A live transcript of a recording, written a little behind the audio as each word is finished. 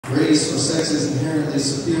race or sex is inherently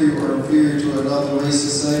superior or inferior to another race or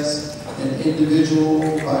sex. An individual,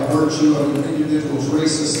 by virtue of an individual's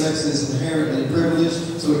race or sex, is inherently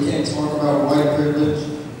privileged, so we can't talk about white privilege.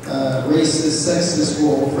 Racist, sexist,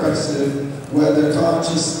 or oppressive, whether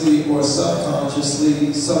consciously or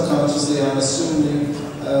subconsciously, I'm assuming,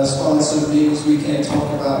 sponsored means we can't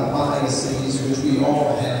talk about biases, which we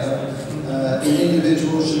all have. An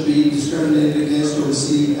individual should be discriminated against or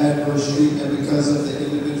receive adverse treatment because of the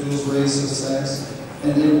individual's race or sex.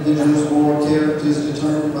 An individual's moral character is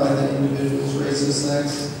determined by the individual's race or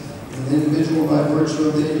sex. An individual, by virtue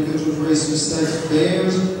of the individual's race or sex,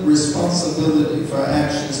 bears responsibility for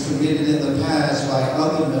actions committed in the past by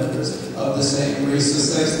other members of the same race or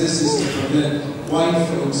sex. This is to prevent white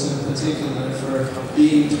folks in particular for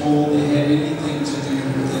being told they had anything to do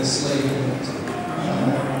with enslavement.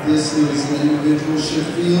 This is an individual should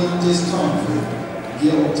feel discomfort,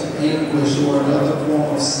 guilt, anguish, or another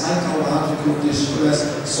form of psychological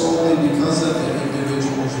distress solely because of the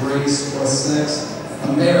individual's race or sex. A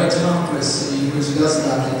meritocracy which does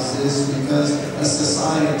not exist because a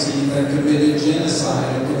society that committed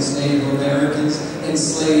genocide against Native Americans,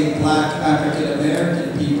 enslaved black African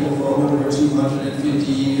American people for over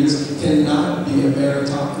 250 years cannot be a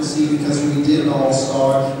meritocracy because we did all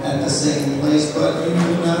start at the same place, but you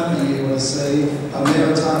will not be able to say a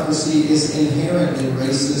meritocracy is inherently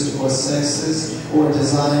racist or sexist or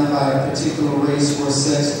designed by a particular race or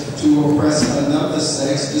sex to oppress another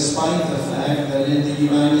sex, despite the fact that in the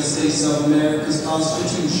United States of America's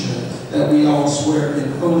Constitution that we all swear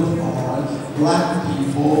an oath on, black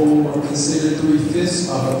people were considered 3/5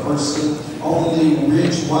 of a person. Only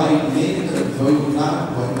rich white men could vote,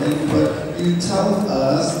 not women. But you tell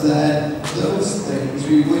us that those things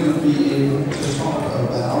we wouldn't be able to talk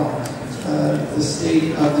about. The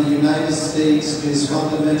state of the United States is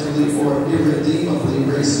fundamentally or irredeemably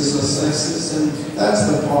racist or sexist, and that's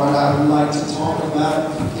the part I would like to talk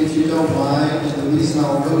about, if you don't mind. And the reason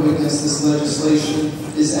I'll vote against this legislation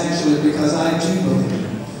is actually because I do believe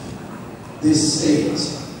this state,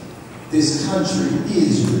 this country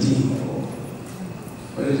is redeemable,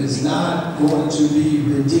 but it is not going to be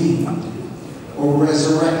redeemed or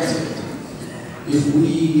resurrected if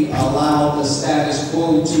we allow the status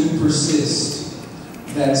quo to persist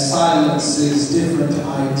that silences different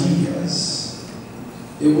ideas.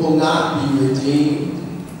 It will not be redeemed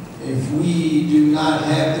if we do not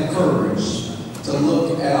have the courage to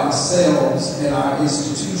look at ourselves and our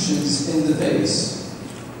institutions in the face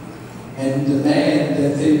and demand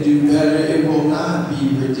that they do better. It will not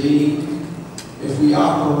be redeemed if we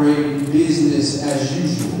operate business as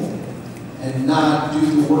usual and not do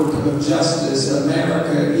the work of justice.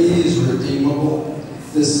 America is redeemable.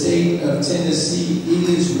 The state of Tennessee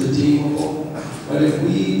is redeemable. But if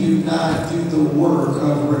we do not do the work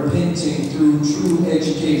of repenting through true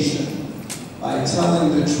education, by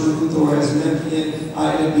telling the truth, or as Memphian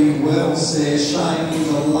Ida B. Wells says, shining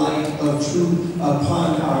the light of truth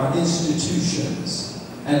upon our institutions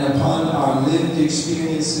and upon our lived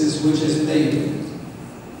experiences, which has made it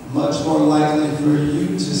much more likely for you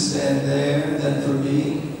to stand there than for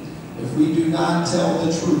me. If we do not tell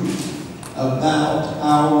the truth about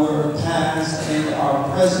our past and our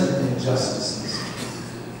present injustices,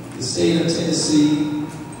 the state of Tennessee,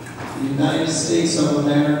 the United States of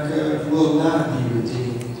America will not be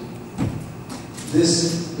redeemed.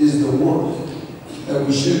 This is the work that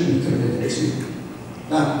we should be committed to,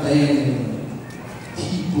 not banning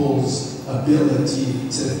people's ability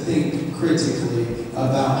to think critically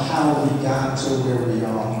about how we got to where we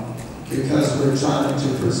are, because we're trying to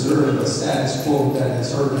preserve a status quo that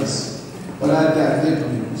has hurt us. But I've got good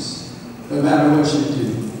news. No matter what you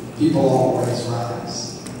do, people always rise.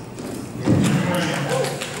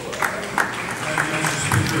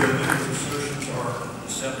 Assertions are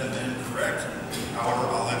accepted and correct. However,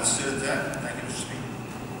 I'll have to sit at that. Thank you, Mr. Speaker.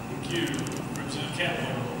 Thank you. Representative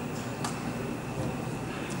Campbell.